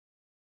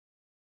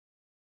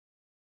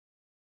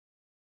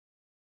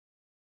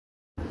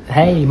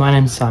Hey, my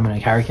name's Simon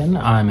O'Carrigan.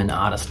 I'm an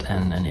artist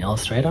and an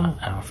illustrator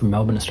from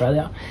Melbourne,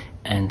 Australia,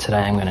 and today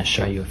I'm going to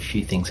show you a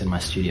few things in my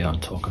studio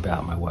and talk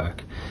about my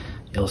work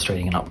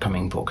illustrating an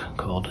upcoming book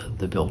called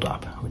The Bill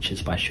Dup, which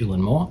is by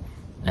Shulin Moore,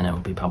 and it will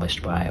be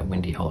published by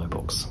Windy Hollow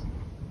Books.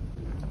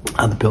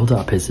 The Bill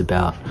Dup is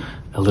about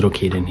a little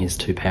kid and his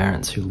two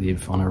parents who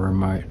live on a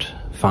remote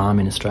farm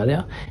in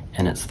Australia,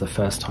 and it's the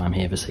first time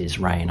he ever sees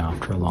rain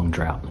after a long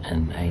drought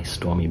and a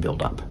stormy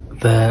build-up.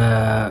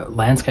 The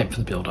landscape for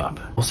the build-up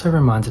also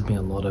reminded me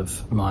a lot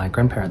of my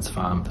grandparents'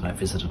 farm that I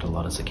visited a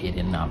lot as a kid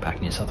in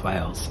back New South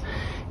Wales.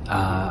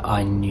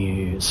 I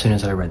knew as soon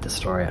as I read the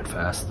story at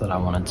first that I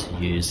wanted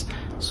to use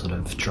sort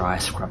of dry,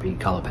 scrubby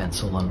colour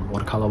pencil and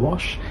watercolour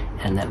wash,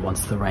 and that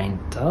once the rain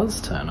does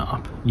turn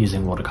up,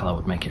 using watercolour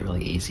would make it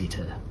really easy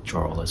to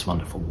draw all those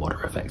wonderful water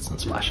effects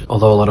and splashes.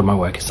 Although a lot of my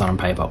work is done on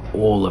paper,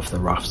 all of the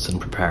roughs and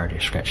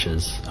preparatory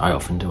sketches I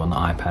often do on the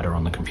iPad or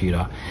on the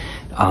computer.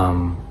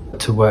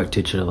 To work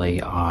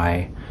digitally,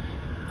 I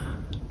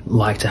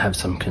like to have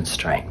some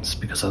constraints,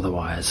 because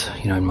otherwise,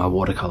 you know, in my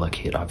watercolour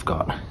kit I've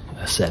got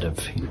a set of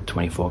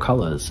 24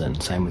 colours,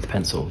 and same with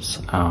pencils,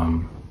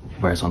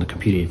 whereas on the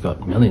computer you've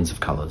got millions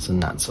of colours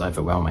and that's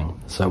overwhelming.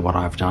 So what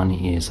I've done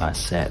is I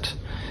set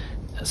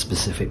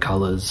specific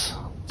colours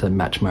that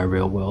match my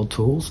real world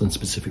tools, and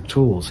specific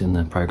tools in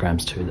the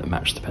programs too that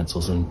match the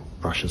pencils and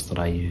brushes that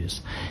I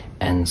use,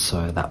 and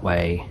so that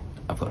way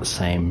I've got the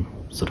same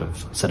sort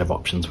of set of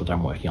options whether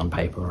I'm working on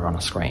paper or on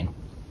a screen.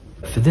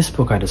 For this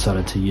book I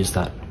decided to use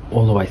that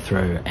all the way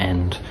through,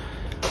 and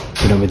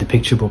you know, with the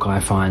picture book I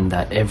find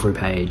that every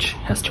page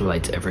has to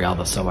relate to every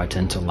other, so I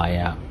tend to lay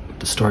out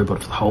the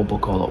storyboard for the whole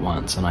book all at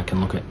once, and I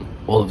can look at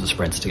all of the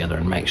spreads together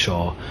and make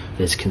sure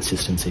there's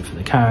consistency for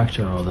the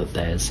character, or that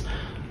there's,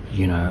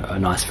 you know, a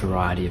nice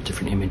variety of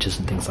different images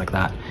and things like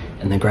that.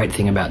 And the great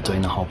thing about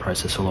doing the whole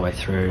process all the way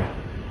through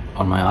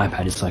on my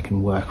iPad is I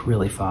can work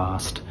really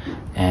fast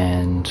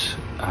and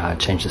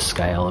change the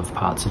scale of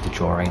parts of the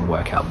drawing,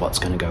 work out what's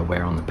going to go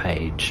where on the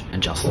page,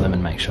 adjust them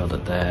and make sure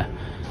that they're,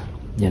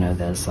 you know,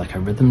 there's like a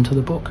rhythm to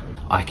the book.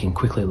 I can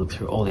quickly look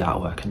through all the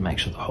artwork and make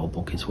sure the whole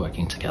book is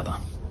working together.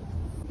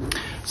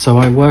 So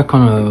I work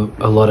on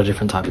a lot of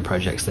different types of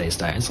projects these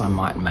days. I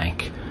might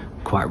make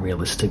quite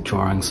realistic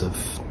drawings of,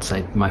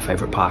 say, my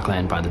favourite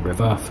parkland by the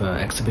river for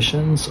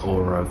exhibitions,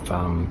 or of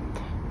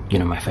you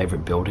know, my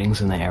favourite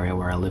buildings in the area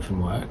where I live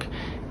and work.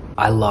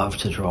 I love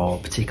to draw,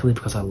 particularly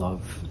because I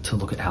love to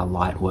look at how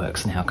light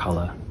works and how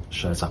colour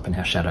shows up and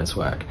how shadows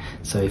work.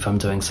 So if I'm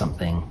doing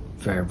something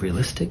very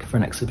realistic for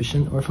an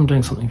exhibition, or if I'm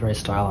doing something very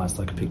stylised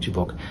like a picture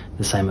book,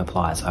 the same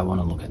applies. I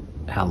want to look at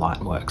how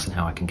light works and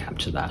how I can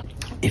capture that.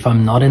 If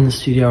I'm not in the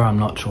studio or I'm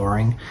not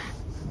drawing,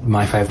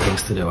 my favourite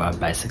things to do are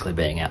basically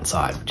being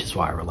outside, which is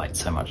why I relate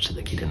so much to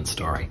the kid in the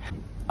story.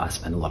 I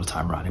spend a lot of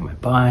time riding my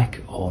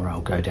bike, or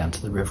I'll go down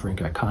to the river and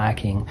go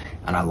kayaking,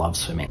 and I love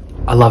swimming.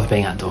 I love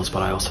being outdoors,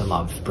 but I also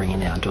love bringing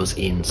the outdoors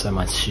in. So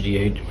my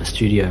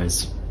studio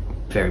is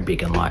very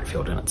big and light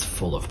filled, and it's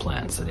full of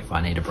plants that if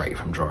I need a break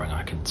from drawing,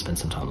 I can spend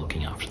some time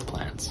looking after the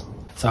plants.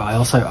 So I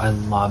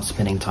love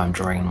spending time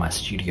drawing in my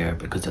studio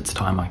because it's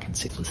time I can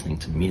sit listening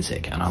to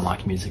music, and I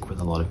like music with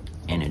a lot of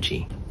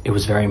energy. It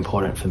was very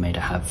important for me to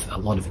have a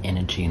lot of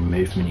energy and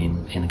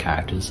movement in the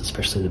characters,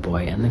 especially the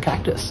boy and the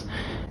cactus.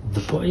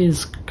 The boy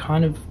is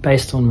kind of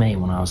based on me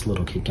when I was a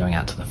little kid going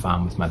out to the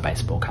farm with my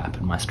baseball cap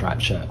and my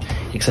striped shirt,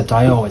 except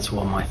I always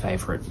wore my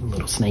favourite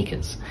little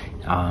sneakers.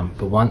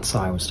 But once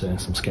I was doing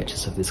some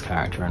sketches of this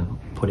character and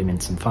put him in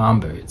some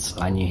farm boots,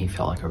 I knew he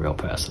felt like a real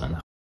person.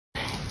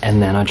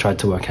 And then I tried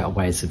to work out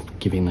ways of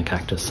giving the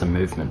cactus some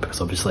movement,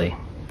 because obviously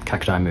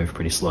cacti move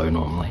pretty slow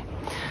normally.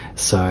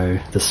 So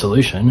the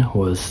solution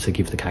was to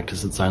give the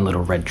cactus its own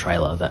little red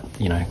trailer that,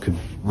 you know, could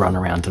run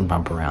around and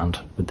bump around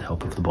with the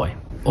help of the boy.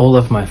 All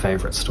of my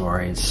favourite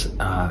stories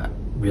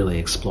really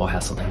explore how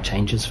something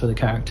changes for the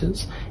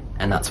characters,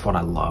 and that's what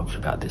I loved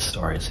about this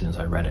story as soon as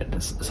I read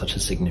it. Such a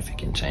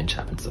significant change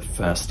happens the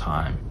first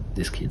time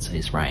this kid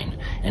sees rain,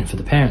 and for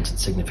the parents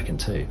it's significant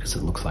too, because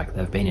it looks like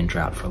they've been in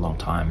drought for a long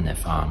time in their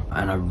farm.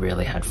 And I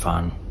really had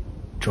fun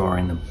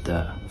drawing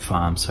the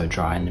farm so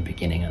dry in the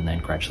beginning and then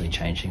gradually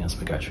changing as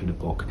we go through the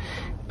book.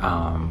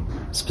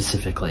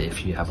 Specifically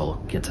if you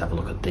get to have a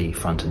look at the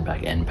front and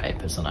back end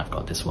papers, and I've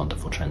got this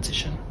wonderful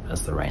transition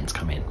as the rains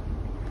come in.